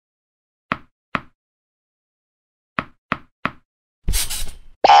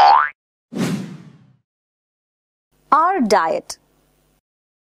our diet.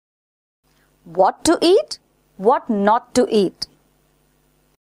 What to eat, what not to eat.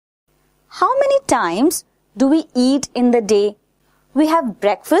 How many times do we eat in the day? We have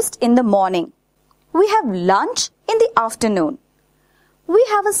breakfast in the morning. We have lunch in the afternoon. We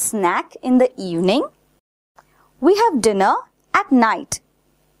have a snack in the evening. We have dinner at night.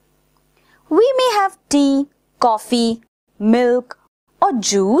 We may have tea, coffee, milk or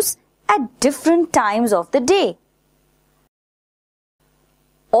juice at different times of the day.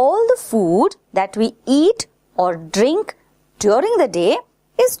 All the food that we eat or drink during the day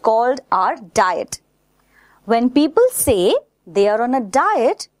is called our diet. When people say they are on a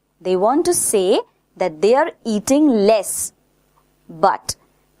diet, they want to say that they are eating less. But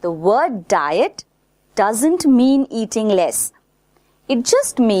the word diet doesn't mean eating less. It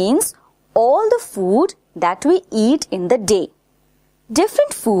just means all the food that we eat in the day.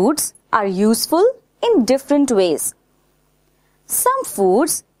 Different foods are useful in different ways. Some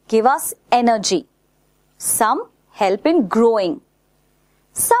foods give us energy. Some help in growing.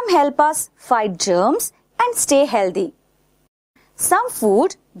 Some help us fight germs and stay healthy. Some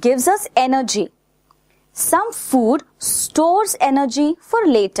food gives us energy. Some food stores energy for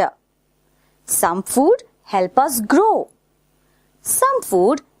later. Some food help us grow. Some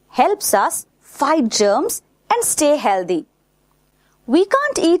food helps us fight germs and stay healthy. We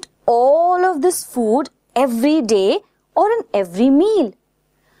can't eat all of this food every day or in every meal.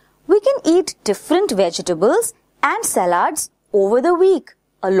 We can eat different vegetables and salads over the week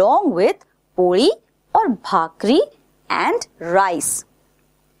along with puri or bhakri and rice.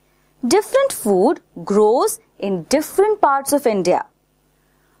 Different food grows in different parts of India.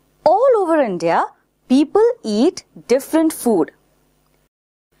 All over India, people eat different food.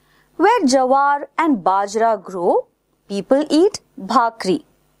 Where jawar and bajra grow, people eat bhakri.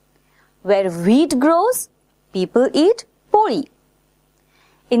 Where wheat grows, people eat puri.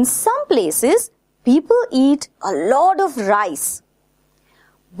 In some places, people eat a lot of rice.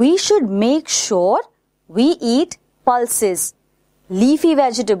 We should make sure we eat pulses, leafy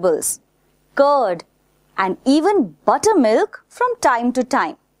vegetables, curd, and even buttermilk from time to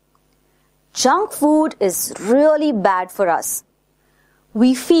time. Junk food is really bad for us.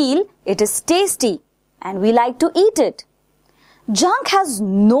 We feel it is tasty and we like to eat it. Junk has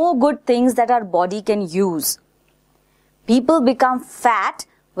no good things that our body can use. People become fat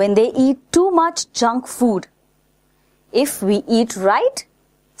when they eat too much junk food. If we eat right,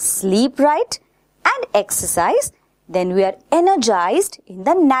 sleep right, and exercise, then we are energized in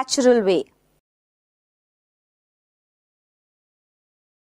the natural way.